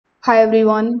Hi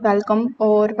everyone,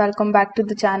 welcome back to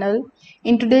the channel.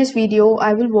 In today's video,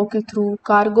 I will walk you through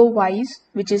CargoWise,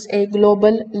 which is a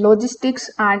global logistics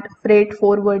and freight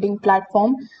forwarding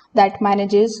platform that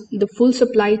manages the full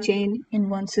supply chain in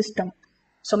one system.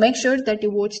 So make sure that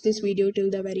you watch this video till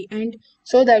the very end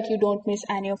so that you don't miss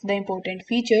any of the important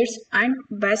features and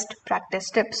best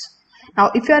practice tips. Now,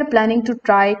 if you are planning to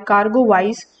try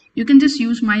CargoWise, you can just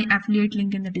use my affiliate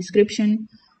link in the description.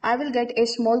 I will get a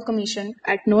small commission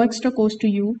at no extra cost to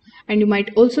you, and you might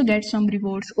also get some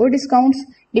rewards or discounts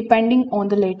depending on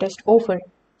the latest offer.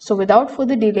 So without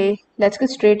further delay, let's get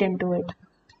straight into it.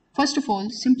 First of all,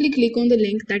 simply click on the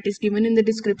link that is given in the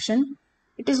description.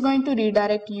 It is going to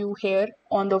redirect you here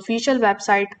on the official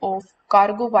website of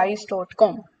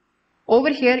cargowise.com. Over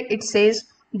here it says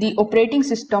the operating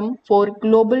system for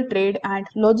global trade and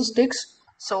logistics.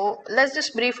 So let's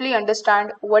just briefly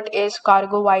understand what is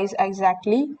CargoWise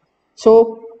exactly.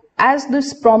 So as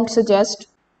this prompt suggests,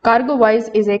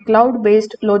 CargoWise is a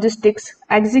cloud-based logistics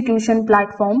execution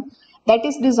platform that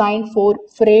is designed for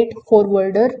freight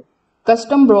forwarder,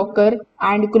 custom broker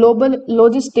and global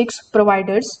logistics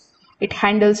providers. It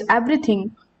handles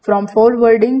everything from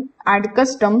forwarding and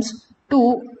customs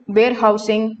to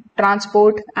warehousing,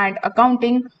 transport, and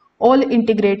accounting, all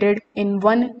integrated in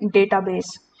one database.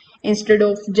 Instead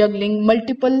of juggling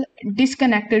multiple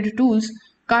disconnected tools,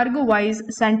 CargoWise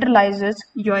centralizes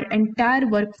your entire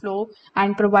workflow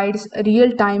and provides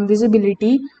real-time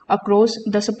visibility across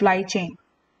the supply chain.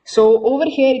 So over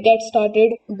here, get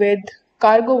started with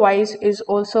CargoWise is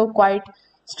also quite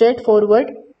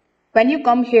straightforward. When you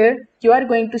come here, you are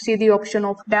going to see the option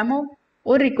of demo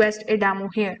or request a demo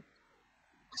here.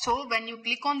 So when you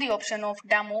click on the option of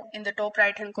demo in the top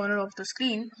right hand corner of the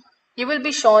screen, you will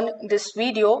be shown this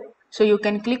video. So you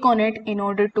can click on it in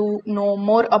order to know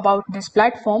more about this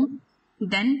platform.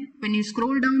 Then when you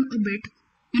scroll down a bit,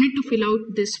 you need to fill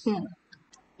out this form.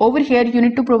 Over here, you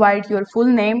need to provide your full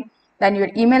name, then your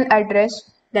email address,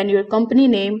 then your company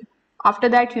name. After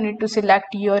that, you need to select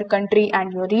your country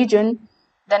and your region,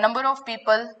 the number of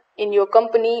people in your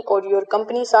company or your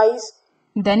company size,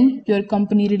 then your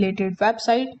company related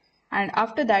website, and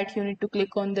after that you need to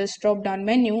click on this drop down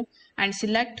menu and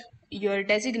select your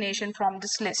designation from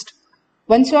this list.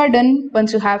 Once you are done,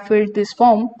 once you have filled this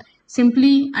form,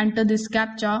 simply enter this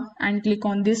captcha and click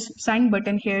on this sign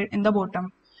button here in the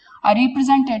bottom. A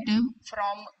representative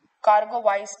from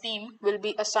CargoWise team will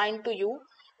be assigned to you,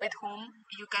 with whom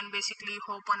you can basically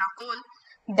hop on a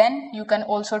call. Then you can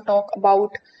also talk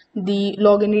about the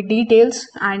login details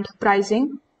and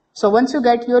pricing. So once you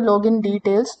get your login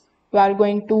details, you are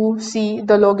going to see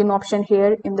the login option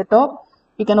here in the top.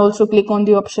 You can also click on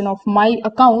the option of my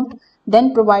account,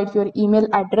 then provide your email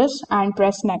address and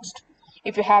press next.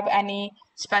 If you have any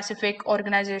specific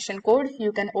organization code,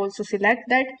 you can also select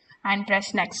that and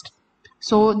press next.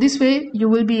 So this way you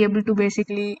will be able to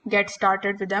basically get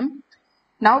started with them.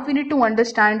 Now we need to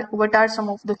understand what are some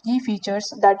of the key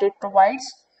features that it provides.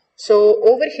 So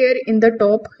over here in the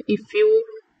top, if you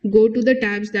go to the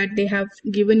tabs that they have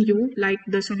given you, like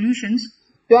the solutions,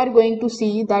 you are going to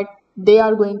see that they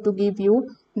are going to give you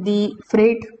the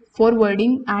freight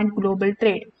forwarding and global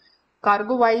trade.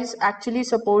 CargoWise actually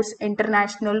supports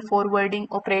international forwarding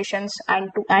operations end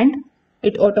to end.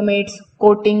 It automates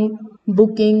quoting,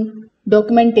 booking,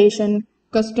 documentation,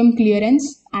 custom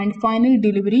clearance, and final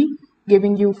delivery,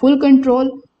 giving you full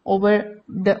control over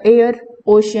the air,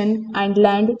 ocean, and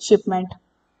land shipment.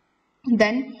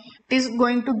 Then it is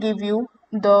going to give you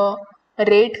the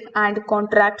rate and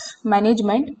contracts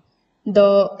management.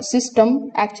 The system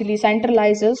actually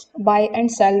centralizes buy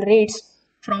and sell rates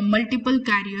from multiple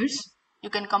carriers.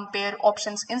 You can compare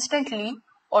options instantly,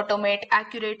 automate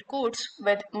accurate quotes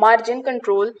with margin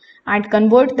control, and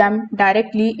convert them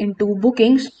directly into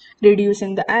bookings,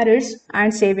 reducing the errors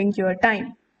and saving your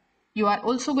time. You are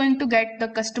also going to get the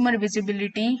customer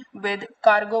visibility with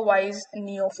CargoWise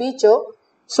Neo feature.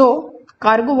 So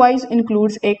CargoWise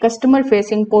includes a customer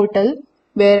facing portal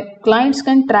where clients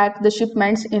can track the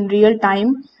shipments in real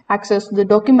time, access the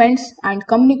documents, and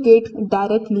communicate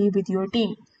directly with your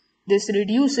team. This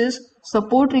reduces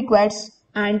support requests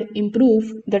and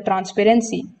improve the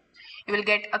transparency. You will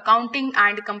get accounting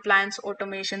and compliance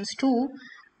automations too.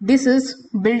 This is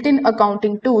built-in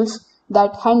accounting tools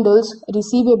that handles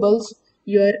receivables,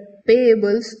 your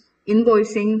payables,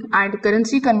 invoicing, and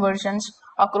currency conversions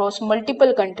across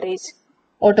multiple countries.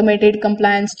 Automated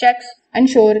compliance checks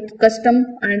ensure custom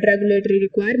and regulatory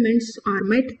requirements are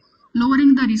met,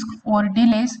 lowering the risk for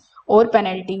delays or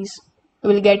penalties. You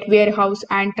will get warehouse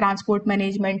and transport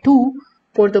management too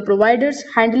for the providers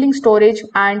handling storage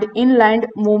and inland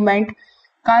movement.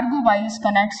 CargoWise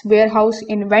connects warehouse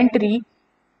inventory,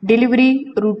 delivery,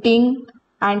 routing,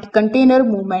 and container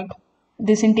movement.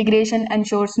 This integration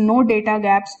ensures no data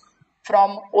gaps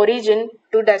from origin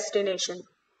to destination.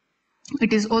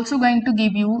 It is also going to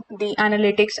give you the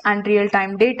analytics and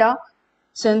real-time data.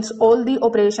 Since all the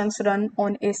operations run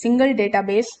on a single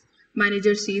database,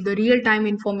 managers see the real-time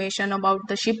information about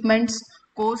the shipments,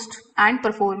 cost, and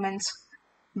performance.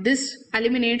 This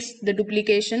eliminates the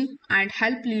duplication and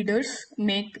help leaders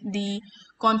make the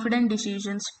confident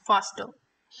decisions faster.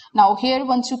 Now here,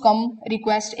 once you come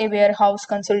request a warehouse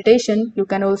consultation, you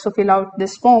can also fill out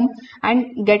this form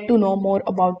and get to know more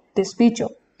about this feature.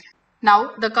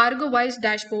 Now, the CargoWise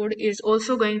dashboard is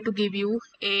also going to give you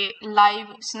a live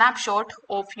snapshot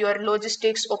of your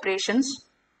logistics operations.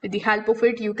 With the help of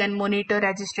it, you can monitor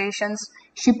registrations,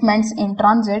 shipments in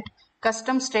transit,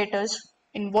 custom status,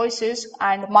 invoices,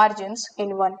 and margins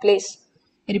in one place.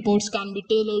 Reports can be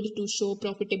tailored to show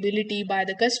profitability by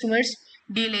the customers,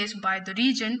 delays by the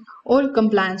region, or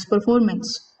compliance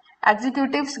performance.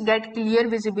 Executives get clear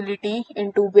visibility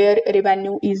into where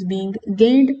revenue is being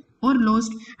gained or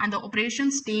lost, and the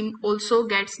operations team also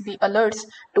gets the alerts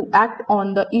to act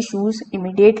on the issues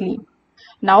immediately.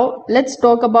 Now, let's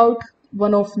talk about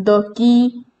one of the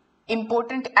key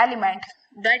important element,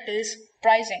 that is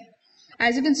pricing.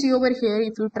 As you can see over here,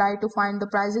 if you try to find the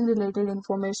pricing related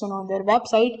information on their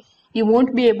website, you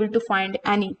won't be able to find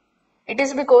any. It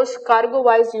is because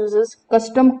CargoWise uses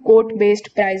custom quote based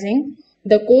pricing.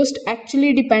 The cost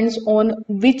actually depends on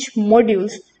which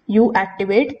modules you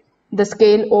activate, the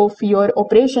scale of your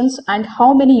operations, and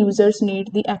how many users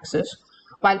need the access.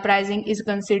 While pricing is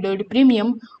considered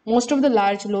premium, most of the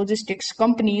large logistics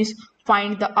companies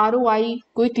find the ROI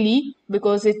quickly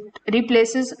because it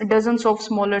replaces dozens of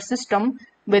smaller systems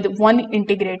with one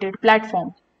integrated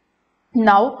platform.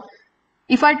 Now,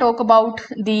 if I talk about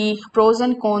the pros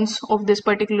and cons of this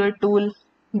particular tool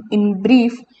in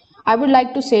brief, I would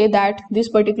like to say that this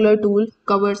particular tool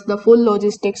covers the full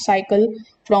logistics cycle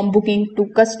from booking to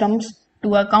customs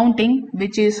to accounting,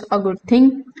 which is a good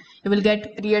thing. You will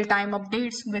get real-time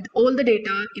updates with all the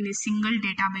data in a single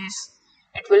database.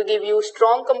 It will give you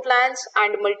strong compliance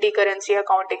and multi-currency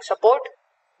accounting support.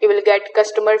 You will get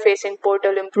customer-facing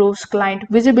portal improves client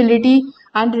visibility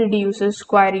and reduces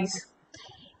queries.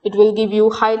 It will give you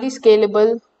highly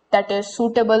scalable that is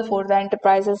suitable for the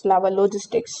enterprises level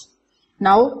logistics.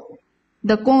 Now,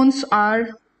 the cons are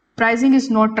pricing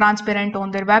is not transparent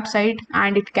on their website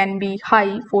and it can be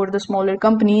high for the smaller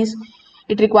companies.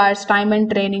 It requires time and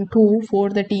training too for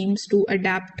the teams to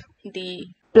adapt the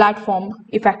platform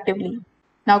effectively.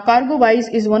 Now,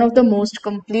 CargoWise is one of the most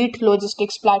complete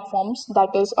logistics platforms that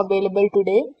is available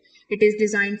today. It is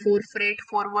designed for freight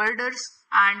forwarders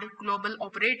and global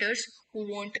operators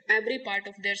who want every part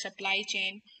of their supply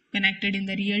chain connected in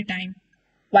the real time.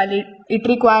 While it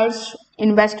requires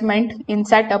investment in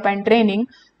setup and training,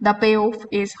 the payoff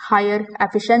is higher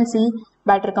efficiency,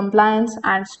 better compliance,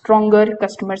 and stronger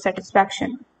customer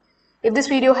satisfaction. If this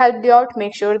video helped you out,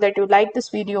 make sure that you like this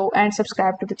video and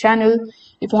subscribe to the channel.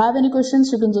 If you have any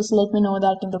questions, you can just let me know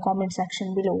that in the comment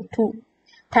section below too.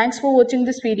 Thanks for watching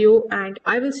this video and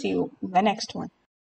I will see you in the next one.